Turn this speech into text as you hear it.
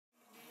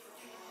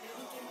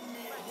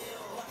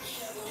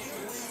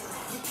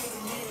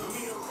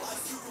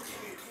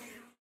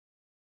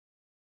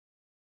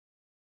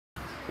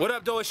What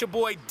up, though? It's your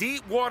boy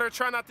Deep Water.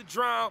 Try not to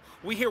drown.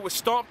 We here with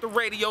Stomp the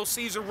Radio,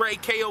 C-zar,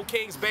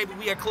 Kokingent, baby.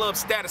 We at Club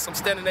Status. I'm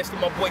standing next to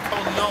my boy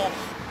Kokingent,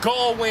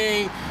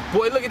 Going.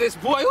 Boy, look at this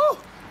boy. Woo!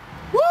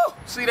 Woo!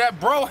 See that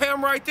bro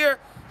ham right there?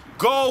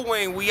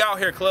 Going. We out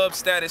here, Club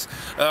Status.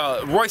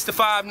 Royce the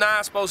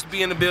 5'9" supposed to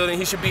be in the building.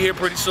 He should be here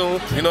pretty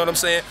soon. You know what I'm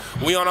saying?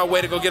 We on our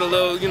way to go get a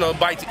little,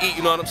 bite to eat.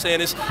 You know what I'm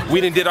saying?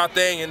 We done did our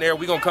thing in there.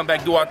 We gonna come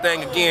back do our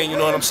thing again. You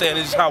know what I'm saying?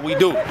 This is how we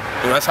do.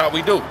 That's how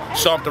we do.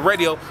 Stomp the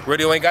Radio.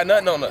 Radio ain't got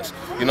nothing on us.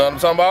 You know what I'm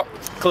talking about?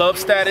 Club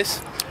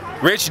Status,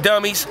 Rich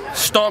Dummies,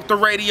 Stomp the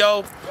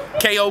Radio,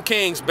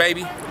 Kokingent,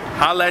 baby.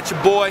 Holla at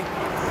your boy.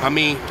 I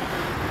mean,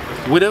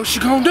 what else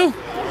you gonna do?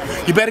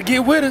 You better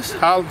get with us.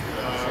 Stomp the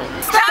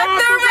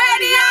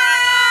Radio!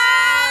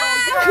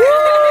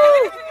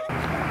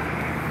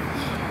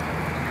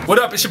 What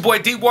up? It's your boy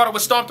Deep Water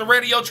with Stomp the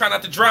Radio. Try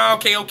not to drown.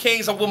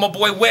 Kokingent. I'm with my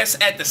boy Wes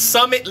at the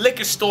Summit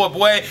Liquor Store,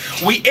 boy.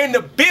 We in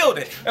the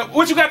building.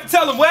 What you got to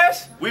tell him,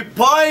 Wes? We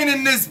partying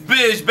in this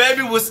bitch,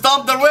 baby, with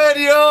Stomp the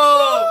Radio.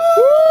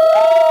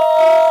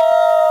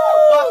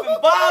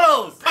 Popping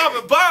bottles.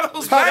 Popping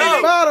bottles,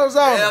 Popping bottles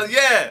on. Hell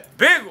yeah.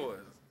 Big ones.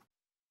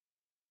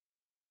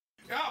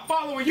 I'm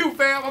following you,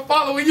 fam. I'm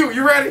following you.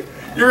 You ready?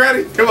 You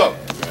ready? Come on.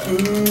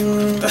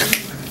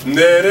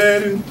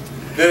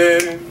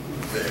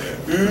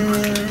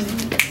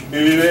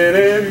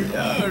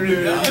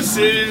 Y'all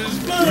serious as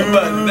fuck,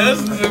 but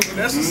that's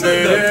what's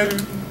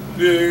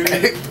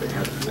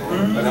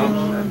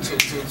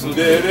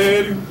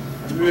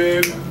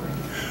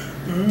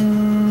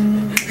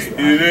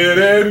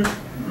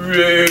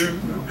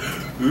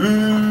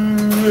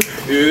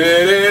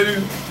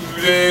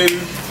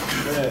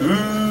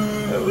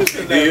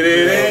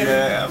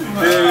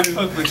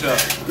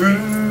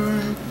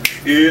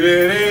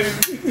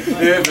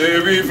The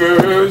very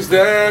first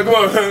time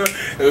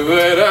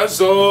that I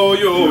saw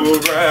you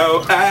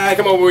around.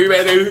 Come on, we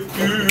ready?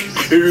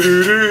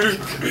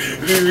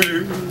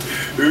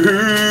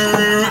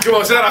 Come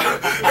on, shout out.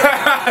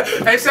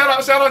 Hey, shout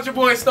out your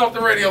boy Stomp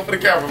the Radio for the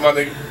camera, my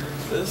nigga.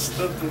 Let's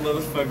Stomp the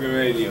motherfucking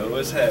radio.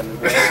 What's happening,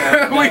 bro?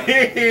 We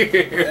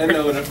here. I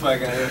know what the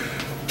fuck I am.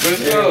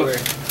 Let's go.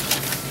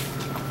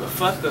 But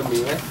fuck with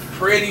me, man.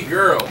 Pretty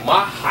girl,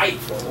 my height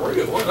for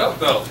real. What up,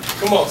 though?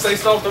 Come on, say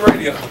Stomp the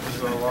Radio.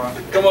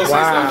 Come on, say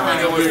Stomp the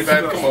Radio with me,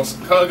 baby. Come on,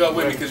 hug up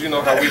with me, because you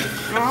know how we...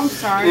 Oh, I'm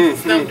sorry.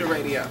 Stomp the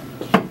Radio.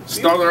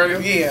 Stomp the Radio?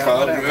 Yeah,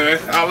 whatever.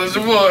 I was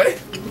your boy.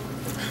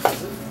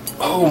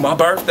 Oh, my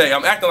birthday.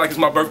 I'm acting like it's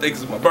my birthday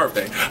because it's my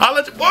birthday. I'll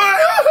let you... Boy,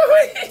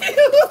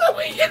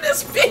 we in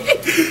this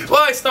bitch.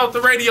 Boy, Stomp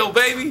the Radio,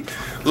 baby.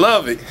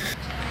 Love it.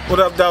 What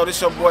up, though?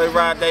 This your boy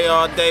Ride Day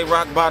All Day,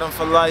 Rock Bottom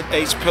for Life,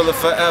 H Pillar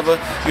Forever.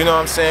 You know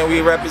what I'm saying?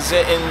 We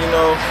representing,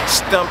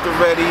 Stomp the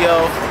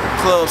Radio,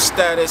 Club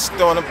Status,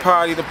 throwing a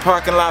party, the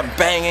parking lot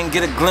banging,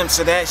 get a glimpse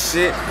of that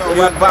shit.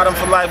 Rock Bottom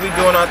for Life, we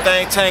doing our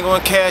thing. Tango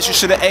and Cash, you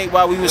should have ate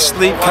while we was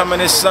asleep coming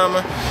this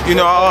summer. I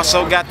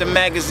also got the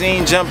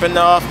magazine jumping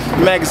off,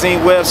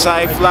 magazine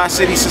website, Fly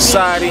City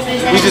Society.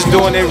 We just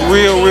doing it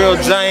real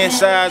giant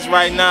size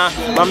right now.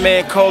 My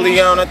man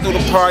Kokingent threw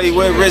the party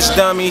with Rich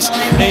Dummies.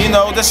 And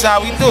that's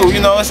how we do.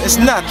 It's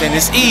nothing.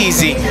 It's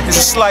easy. It's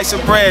a slice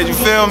of bread. You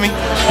feel me?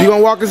 You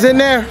gonna walk us in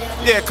there?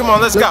 Yeah, come on.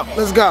 Let's go.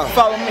 Let's go.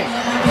 Follow me.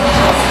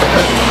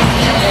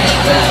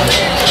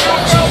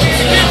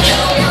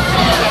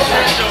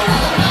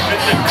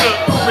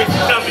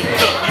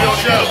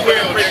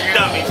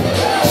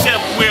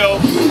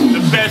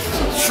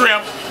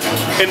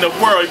 In the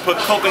world, you put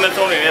coconuts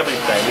on it and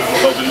everything.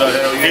 Coconut,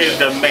 here's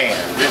the man.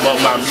 This is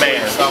my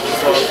man.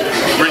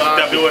 Rich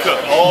W.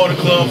 Cook. All the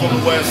clubs on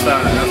the west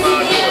side. That's how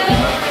I do it.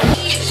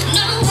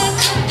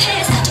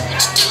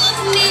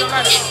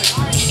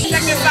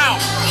 Check this out.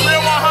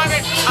 Real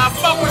 100. I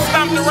fuck with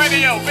Stomp the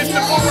Radio. Mr.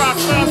 Bull Rock,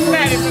 Club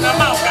Status, and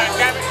I'm out,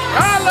 goddammit.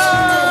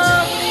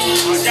 Holla!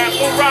 I got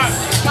Bull Rock.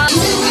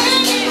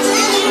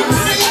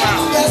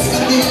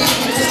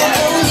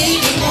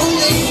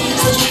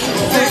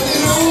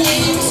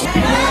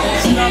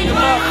 Stomp the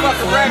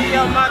motherfucking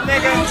radio, my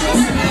nigga.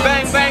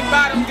 Bang, bang,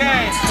 bottom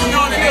gang.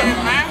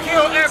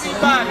 Kill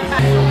everybody.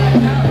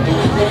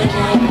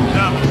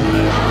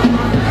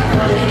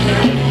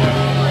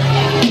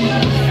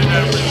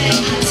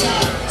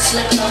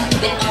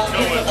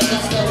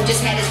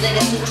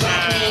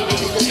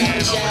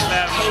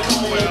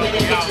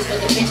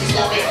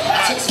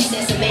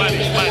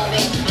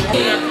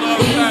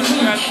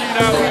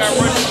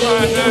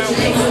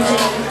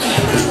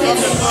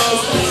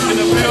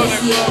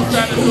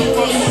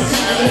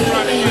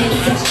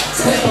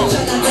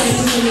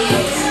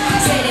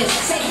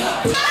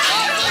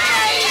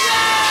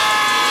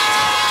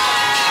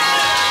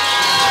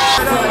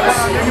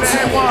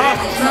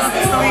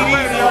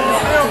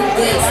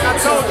 I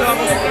told you, I'm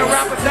gonna get the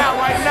rappers out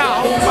right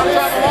now. I'm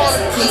trapping all of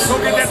them. Go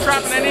get that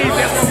trapping that easy.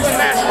 That's gonna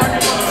smash right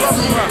here from the club.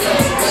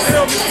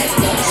 Feel me?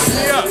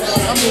 Yeah,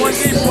 I'm one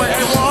deep boy,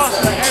 A1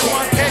 Hustler,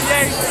 A1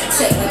 K8.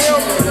 Feel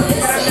me?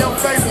 Get that me on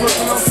Facebook,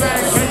 you know what I'm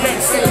saying?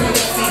 K8.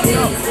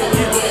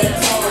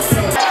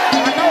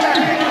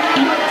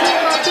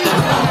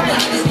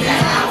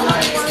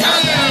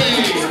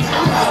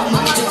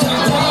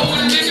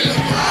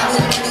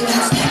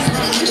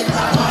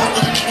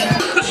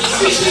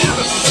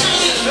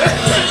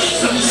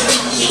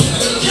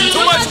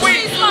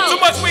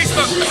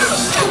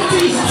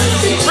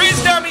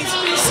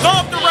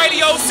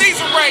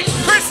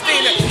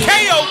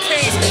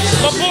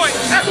 point.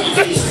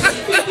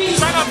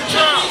 Try not to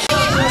drown.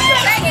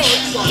 Take it.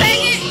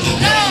 Take it.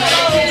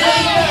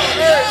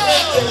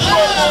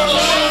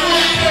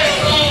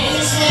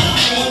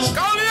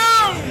 Go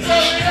Leon!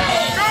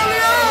 Go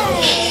Leon!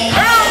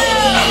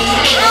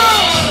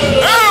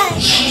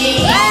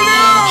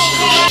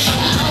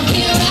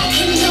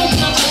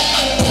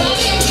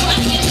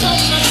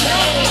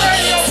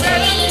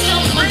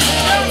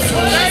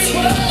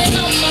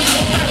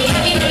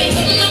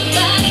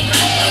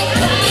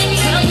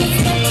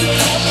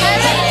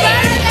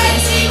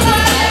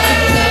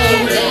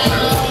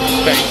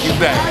 Thank you,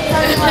 back.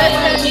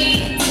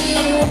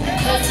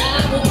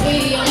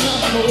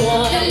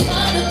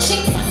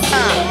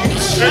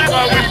 That's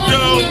what we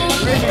do.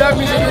 Yeah.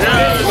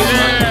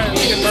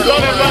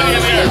 Everybody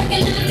in there.